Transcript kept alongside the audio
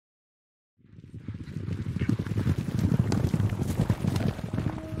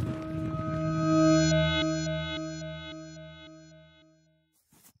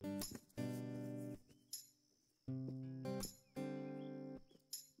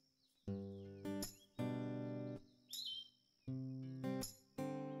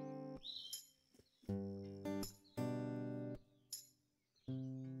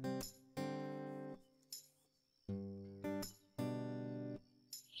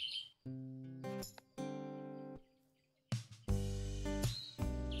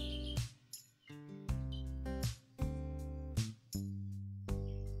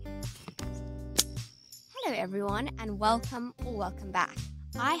Hello everyone and welcome back.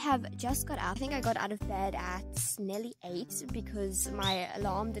 I have just got out. I think I got out of bed at nearly 8 because my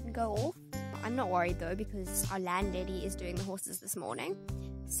alarm didn't go off. I'm not worried though because our landlady is doing the horses this morning,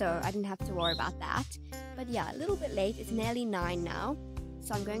 so I didn't have to worry about that. But yeah, a little bit late. It's nearly 9 now,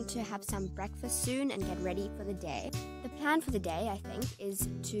 so I'm going to have some breakfast soon and get ready for the day. The plan for the day, I think, is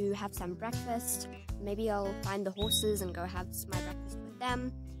to have some breakfast. Maybe I'll find the horses and go have my breakfast with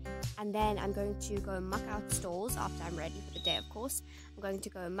them. And then I'm going to go muck out stalls after I'm ready for the day, of course. I'm going to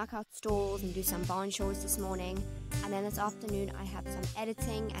go muck out stalls and do some barn chores this morning. And then this afternoon I have some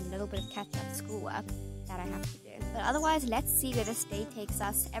editing and a little bit of catch-up schoolwork that I have to do. But otherwise, let's see where this day takes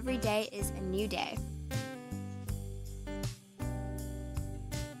us. Every day is a new day.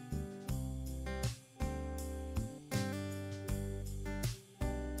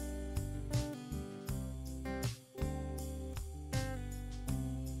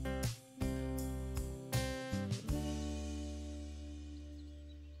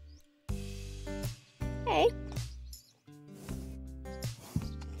 Hey.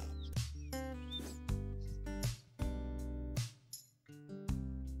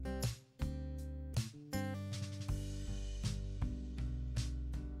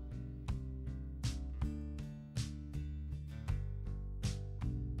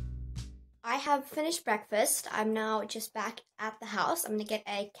 I have finished breakfast. I'm now just back at the house. I'm going to get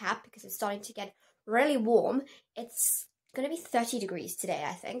a cap because it's starting to get really warm. It's going to be 30 degrees today,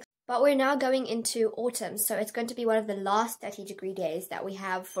 I think. But we're now going into autumn, so it's going to be one of the last 30-degree days that we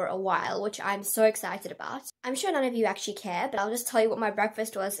have for a while, which I'm so excited about. I'm sure none of you actually care, but I'll just tell you what my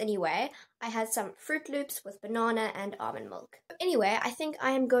breakfast was anyway. I had some Fruit Loops with banana and almond milk. Anyway, I think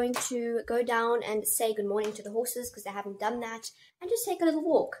I am going to go down and say good morning to the horses because they haven't done that, and just take a little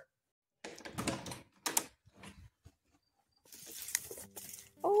walk.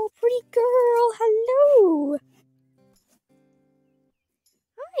 Oh, pretty girl, hello!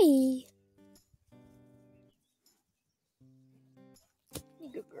 Hi! You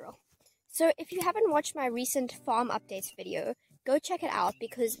good girl. So if you haven't watched my recent farm updates video, go check it out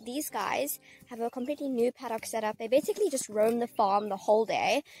because these guys have a completely new paddock setup. They basically just roam the farm the whole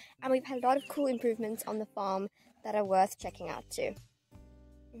day, and we've had a lot of cool improvements on the farm that are worth checking out too.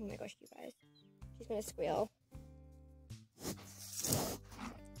 Oh my gosh, you guys. She's gonna squeal.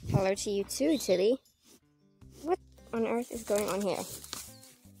 Hello to you too, Tilly. What on earth is going on here?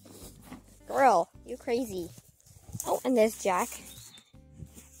 Girl, you crazy. Oh, and there's Jack.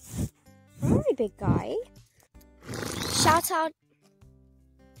 Hi, big guy. Shout out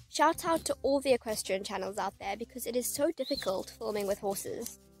to all the equestrian channels out there because it is so difficult filming with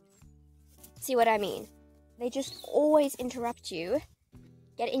horses. See what I mean? They just always interrupt you,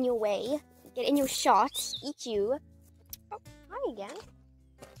 get in your way, get in your shot, eat you. Oh, hi again.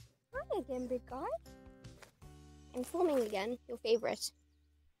 Hi again, big guy. I'm filming again, your favorite.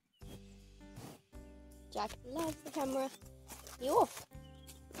 Jack loves the camera. He's off.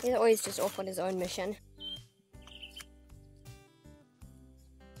 He's always just off on his own mission.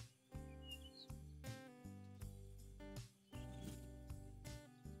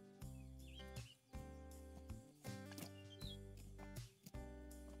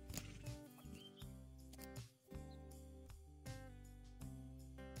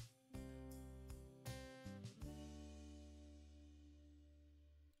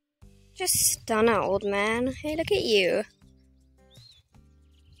 Just stunner, old man. Hey, look at you.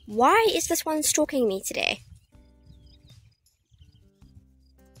 Why is this one stalking me today?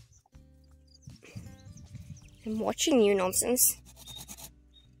 I'm watching you, nonsense.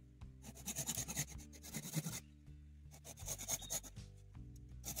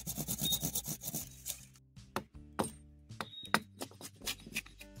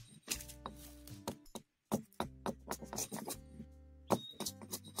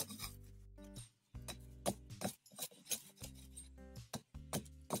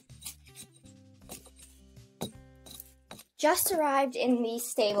 Just arrived in the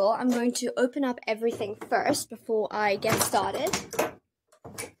stable. I'm going to open up everything first before I get started.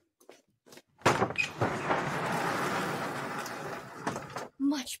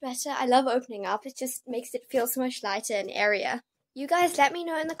 Much better. I love opening up. It just makes it feel so much lighter and airier. You guys let me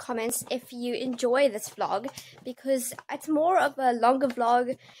know in the comments if you enjoy this vlog, because it's more of a longer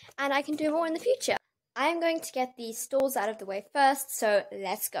vlog and I can do more in the future. I'm going to get these stalls out of the way first, so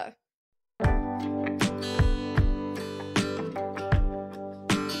let's go.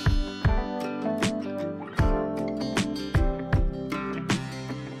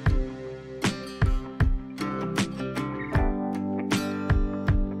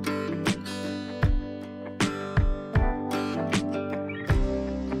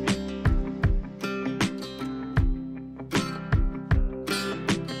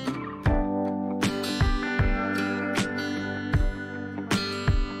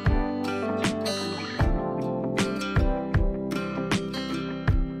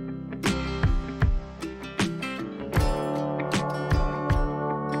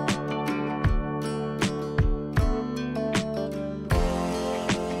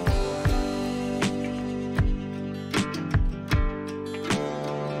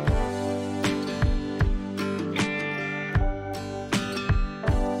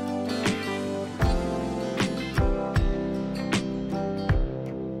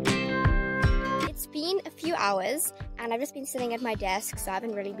 Hours and I've just been sitting at my desk, so I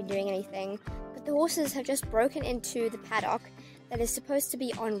haven't really been doing anything, but the horses have just broken into the paddock that is supposed to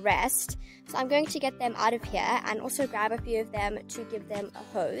be on rest, so I'm going to get them out of here and also grab a few of them to give them a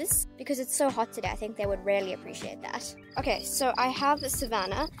hose because it's so hot today. I think they would really appreciate that. Okay, so I have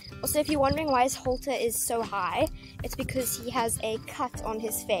Savannah. Also, if you're wondering why his halter is so high, it's because he has a cut on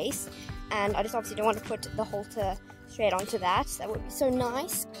his face and I just obviously don't want to put the halter straight onto that. That would be so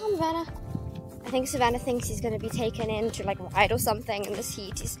nice. Come on, Savannah. I think Savannah thinks he's going to be taken in to like ride or something in this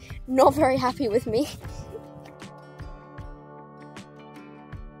heat. He's not very happy with me.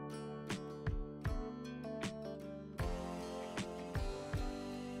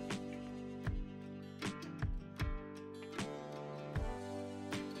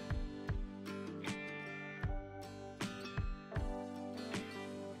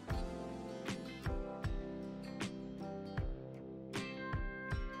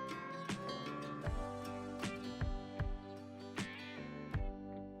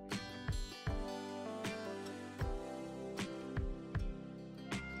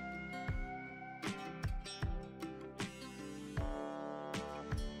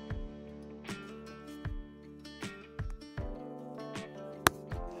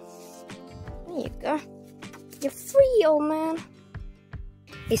 There you go. You're free, old man.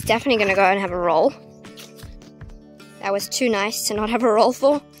 He's definitely going to go and have a roll. That was too nice to not have a roll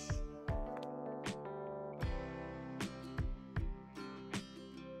for.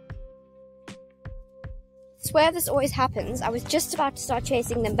 I swear this always happens. I was just about to start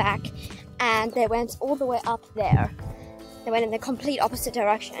chasing them back and they went all the way up there. They went in the complete opposite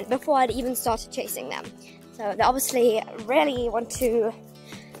direction before I'd even started chasing them. So they obviously really want to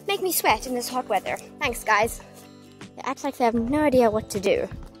make me sweat in this hot weather. Thanks, guys. They act like they have no idea what to do.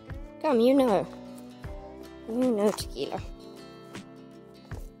 Come, you know. You know, Tequila.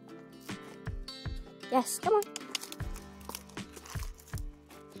 Yes, come on.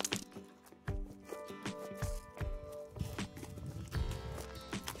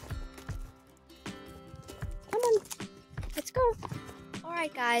 Come on. Let's go.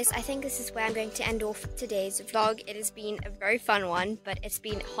 Alright guys, I think this is where I'm going to end off today's vlog. It has been a very fun one, but it's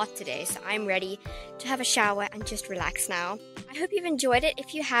been hot today, so I'm ready to have a shower and just relax now. I hope you've enjoyed it.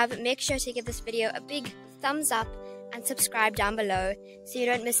 If you have, make sure to give this video a big thumbs up and subscribe down below so you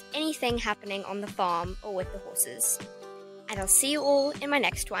don't miss anything happening on the farm or with the horses. And I'll see you all in my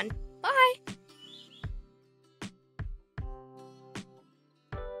next one. Bye!